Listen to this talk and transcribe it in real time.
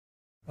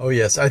Oh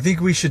yes, I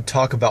think we should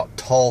talk about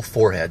tall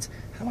foreheads.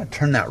 How do I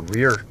turn that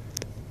rear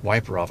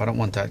wiper off? I don't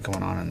want that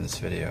going on in this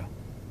video.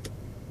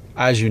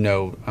 As you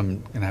know,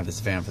 I'm going to have this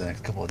van for the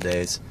next couple of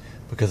days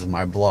because of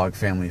my blog,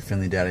 Family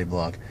Friendly Daddy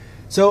blog.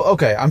 So,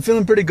 okay, I'm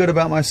feeling pretty good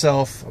about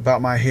myself,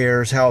 about my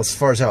hairs, as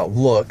far as how it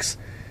looks,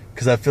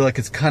 because I feel like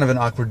it's kind of an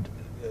awkward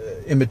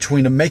in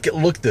between to make it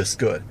look this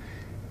good.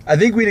 I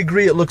think we'd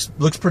agree it looks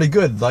pretty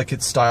good, like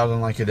it's styled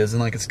and like it is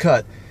and like it's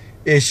cut.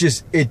 It's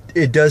just,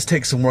 it does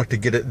take some work to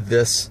get it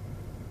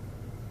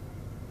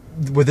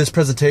with this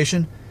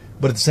presentation,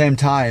 but at the same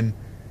time,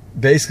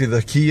 basically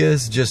the key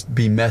is just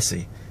be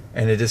messy,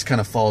 and it just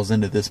kind of falls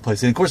into this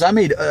place. And of course, I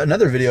made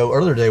another video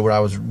earlier today where I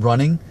was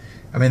running.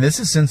 I mean, this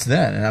is since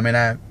then, and I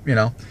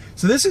mean,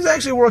 so this is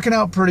actually working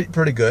out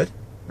pretty good,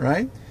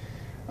 right?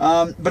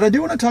 But I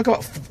do want to talk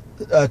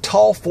about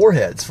tall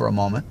foreheads for a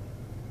moment.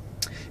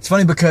 It's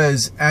funny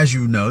because, as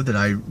you know, that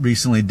I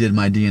recently did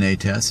my DNA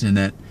test, and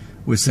it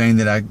was saying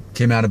that I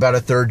came out about a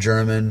third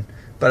German,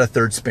 about a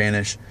third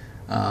Spanish,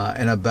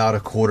 and about a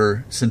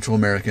quarter Central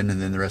American,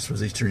 and then the rest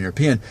was Eastern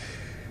European.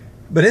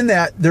 But in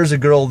that, there's a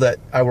girl that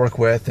I work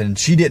with, and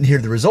she didn't hear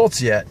the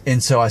results yet,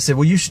 and so I said,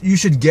 well, you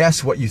should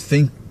guess what you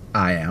think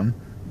I am,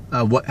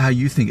 how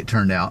you think it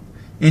turned out.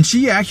 And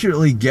she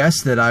accurately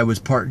guessed that I was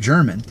part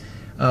German,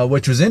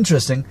 which was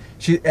interesting.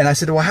 And I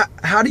said, well,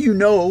 how do you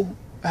know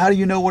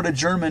what a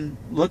German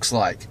looks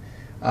like?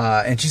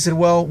 And she said,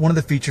 well, one of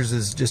the features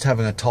is just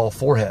having a tall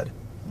forehead.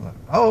 Like,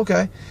 oh,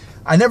 okay.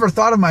 I never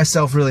thought of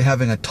myself really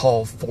having a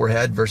tall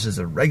forehead versus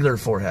a regular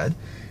forehead.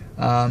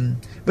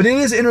 But it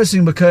is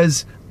interesting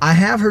because I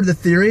have heard the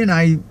theory, and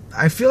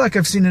I feel like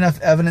I've seen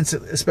enough evidence,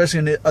 especially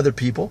in other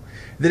people,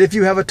 that if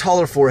you have a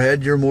taller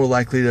forehead, you're more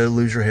likely to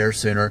lose your hair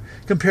sooner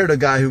compared to a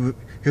guy who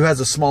has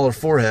a smaller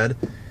forehead.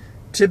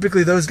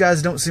 Typically, those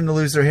guys don't seem to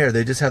lose their hair.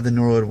 They just have the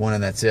Norwood one,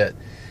 and that's it.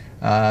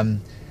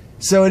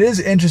 So it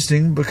is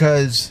interesting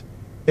because,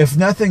 if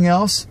nothing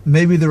else,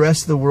 maybe the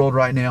rest of the world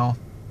right now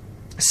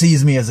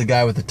sees me as a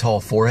guy with a tall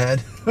forehead,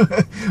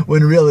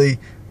 when really,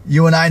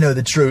 you and I know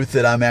the truth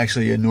that I'm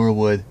actually a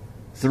Norwood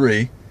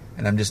 3,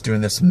 and I'm just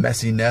doing this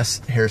messy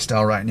nest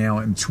hairstyle right now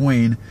in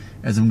between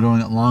as I'm growing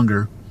it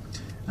longer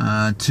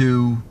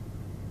to,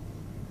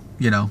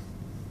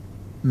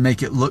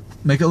 make it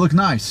look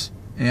nice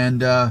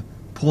and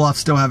pull off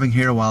still having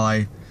hair while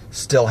I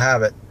still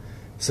have it.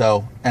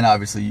 So, and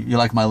obviously you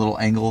like my little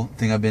angle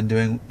thing I've been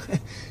doing,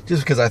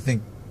 just because I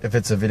think if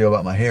it's a video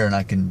about my hair and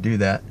I can do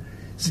that.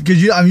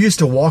 Because I'm used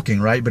to walking,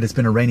 right? But it's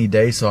been a rainy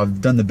day, so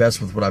I've done the best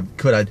with what I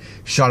could. I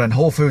shot in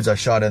Whole Foods, I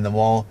shot in the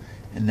mall,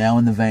 and now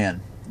in the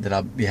van that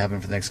I'll be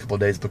having for the next couple of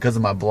days because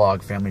of my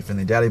blog, Family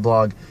Friendly Daddy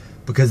blog,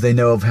 because they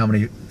know of how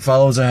many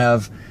followers I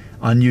have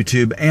on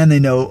YouTube, and they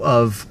know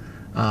of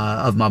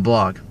my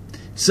blog.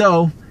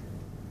 So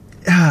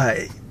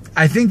I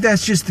think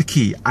that's just the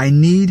key. I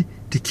need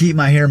to keep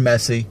my hair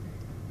messy,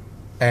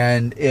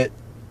 and it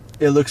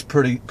looks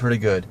pretty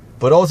good.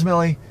 But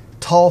ultimately,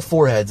 tall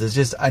foreheads is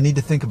just, I need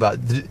to think about,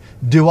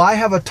 do I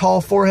have a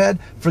tall forehead?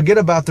 Forget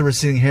about the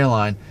receding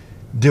hairline.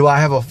 Do I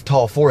have a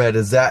tall forehead?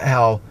 Is that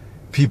how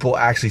people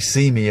actually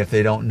see me if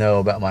they don't know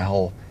about my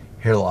whole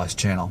hair loss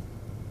channel?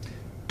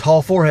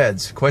 Tall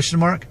foreheads, question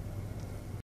mark?